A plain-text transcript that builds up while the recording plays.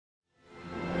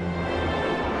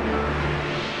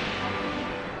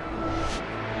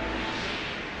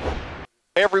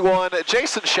Hey everyone,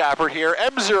 Jason Shapper here,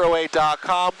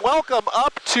 MzeroA.com. Welcome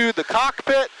up to the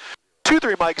cockpit.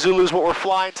 23 Mike Zulu is what we're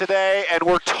flying today, and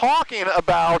we're talking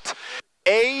about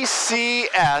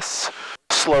ACS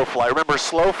slow flight. Remember,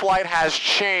 slow flight has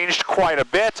changed quite a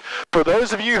bit. For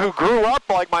those of you who grew up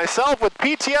like myself with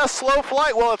PTS slow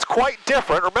flight, well, it's quite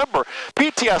different. Remember,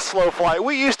 PTS slow flight,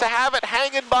 we used to have it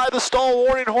hanging by the stall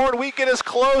warning horn. We'd get as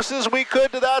close as we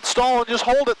could to that stall and just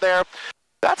hold it there.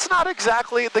 That's not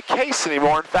exactly the case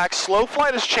anymore. In fact, slow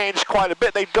flight has changed quite a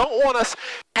bit. They don't want us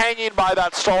hanging by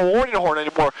that stall warning horn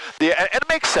anymore. And it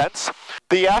makes sense.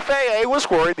 The FAA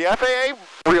was worried. The FAA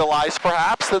realized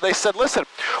perhaps that they said, listen,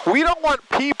 we don't want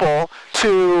people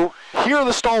to hear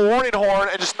the stall warning horn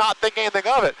and just not think anything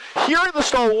of it. Hearing the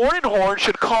stall warning horn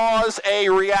should cause a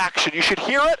reaction. You should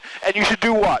hear it, and you should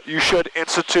do what? You should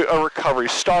institute a recovery.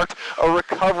 Start a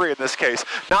recovery in this case.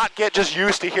 Not get just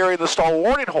used to hearing the stall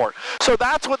warning horn. So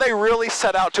that's what they really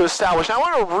set out to establish. Now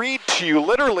I want to read to you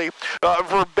literally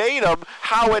verbatim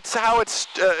how it's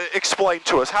explained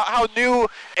to us, how new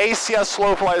ACS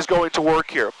slow flight is going to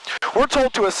work here. We're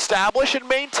told to establish and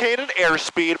maintain an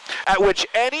airspeed at which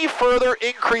any further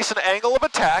increase in angle of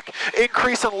attack,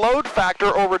 increase in load factor,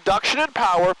 or reduction in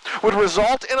power would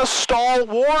result in a stall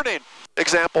warning.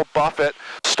 Example, Buffett,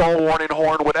 stall warning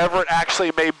horn, whatever it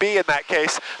actually may be in that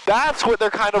case. That's what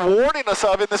they're kind of warning us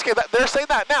of in this case. They're saying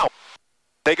that now.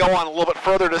 They go on a little bit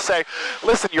further to say,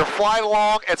 listen, you're flying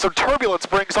along and some turbulence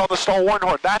brings on the stall warning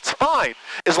horn. That's fine,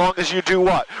 as long as you do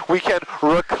what? We can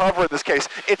recover in this case.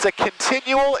 It's a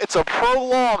continual, it's a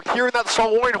prolonged hearing that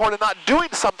stall warning horn and not doing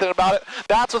something about it.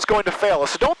 That's what's going to fail us.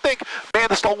 So don't think, man,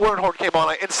 the stall warning horn came on,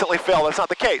 I instantly failed. That's not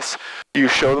the case. You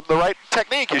show them the right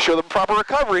technique, you show them proper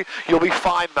recovery, you'll be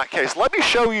fine in that case. Let me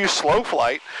show you slow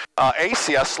flight,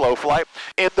 ACS slow flight,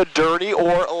 in the dirty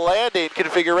or landing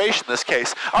configuration in this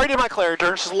case. I already did my clearing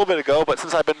turn just a little bit ago, but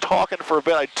since I've been talking for a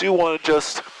bit, I do want to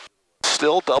just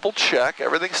still double check.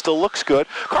 Everything still looks good.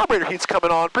 Carburetor heat's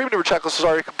coming on. Pre-maneuver checklist is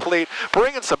already complete.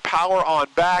 Bringing some power on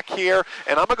back here,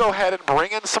 and I'm going to go ahead and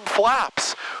bring in some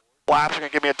flaps. Flaps are going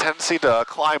to give me a tendency to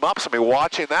climb up, so I'll be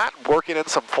watching that, working in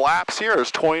some flaps here.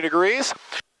 There's 20 degrees.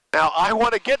 Now, I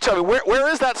want to get to, where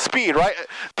is that speed, right?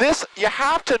 This, you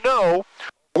have to know,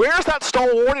 where's that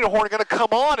stall warning horn going to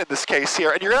come on in this case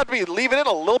here? And you're going to have to be leaving in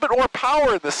a little bit more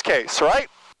power in this case, right?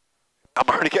 I'm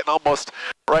already getting almost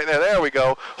right there. There we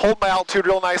go. Hold my altitude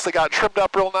real nicely. Got it trimmed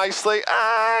up real nicely.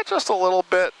 Just a little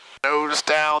bit. Nose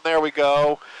down. There we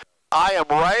go. I am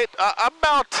right. I'm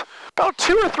about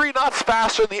 2 or 3 knots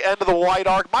faster than the end of the white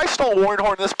arc. My stall warning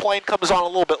horn in this plane comes on a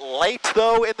little bit late,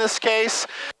 though, in this case.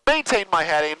 Maintain my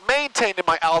heading, maintaining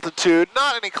my altitude,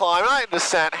 not any climb, not any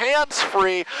descent,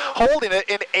 hands-free, holding it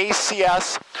in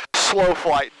ACS slow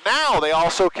flight. Now they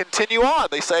also continue on.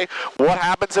 They say, what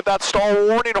happens if that stall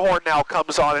warning horn now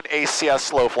comes on in ACS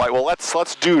slow flight? Well,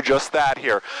 let's do just that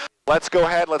here. Let's go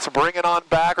ahead, let's bring it on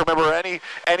back. Remember,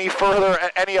 any further,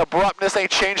 any abruptness, any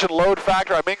change in load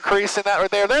factor, I'm increasing that right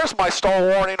there. There's my stall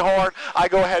warning horn. I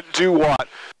go ahead and do what?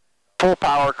 Full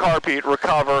power, carb heat,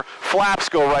 recover. Flaps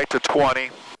go right to 20.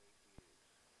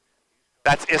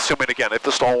 That's assuming, again, if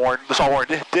the stall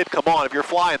warning did come on. If you're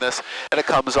flying this and it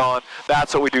comes on,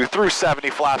 that's what we do. Through 70,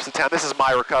 flaps to 10. This is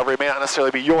my recovery. It may not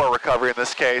necessarily be your recovery in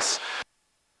this case.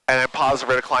 And then positive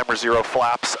rate of climber 0,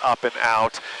 flaps up and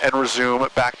out, and resume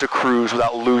back to cruise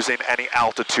without losing any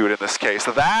altitude in this case.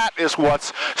 That is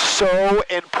what's so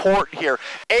important here.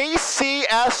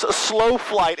 ACS slow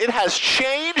flight, it has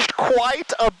changed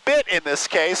quite a bit in this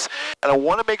case, and I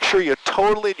want to make sure you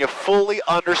totally and you fully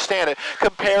understand it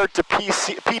compared to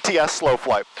PTS slow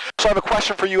flight. So I have a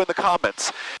question for you in the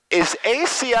comments. Is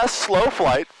ACS slow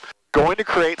flight going to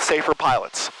create safer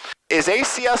pilots? Is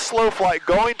ACS slow flight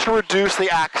going to reduce the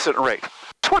accident rate? I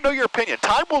just want to know your opinion.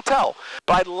 Time will tell,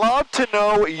 but I'd love to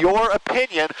know your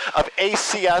opinion of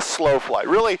ACS slow flight.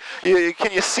 Really,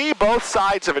 can you see both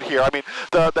sides of it here? I mean,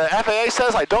 the FAA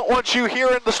says, I don't want you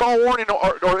hearing the stall warning,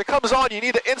 or it comes on, you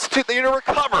need to institute, you need to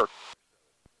recover.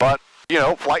 But, you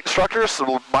know, flight instructors,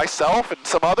 myself and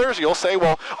some others, you'll say,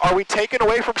 well, are we taken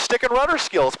away from stick and rudder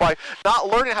skills by not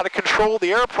learning how to control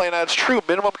the airplane at its true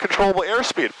minimum controllable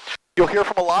airspeed? You'll hear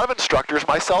from a lot of instructors,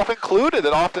 myself included,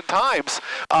 that oftentimes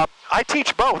I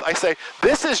teach both. I say,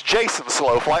 this is Jason's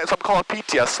slow flight, so I'm calling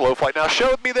PTS slow flight. Now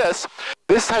show me this.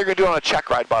 This is how you're going to do it on a check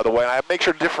ride, by the way, and I make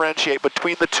sure to differentiate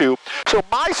between the two. So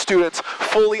my students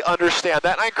fully understand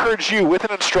that, and I encourage you, with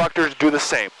an instructor, to do the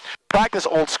same. Practice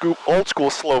old school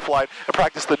slow flight and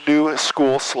practice the new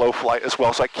school slow flight as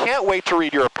well. So I can't wait to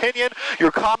read your opinion,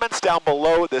 your comments down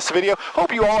below this video.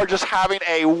 Hope you all are just having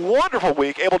a wonderful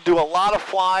week, able to do a lot of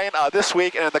flying this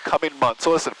week and in the coming months.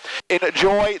 So listen,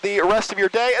 enjoy the rest of your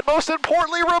day, and most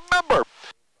importantly, remember,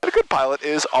 A good pilot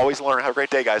is always learning. Have a great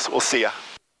day, guys. We'll see ya.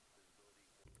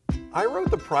 I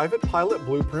wrote the Private Pilot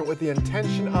Blueprint with the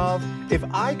intention of, if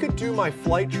I could do my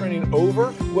flight training over,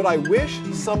 what I wish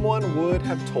someone would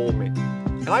have told me.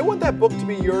 And I want that book to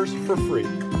be yours for free.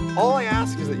 All I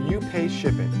ask is that you pay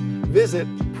shipping. Visit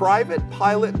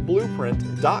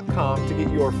privatepilotblueprint.com to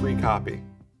get your free copy.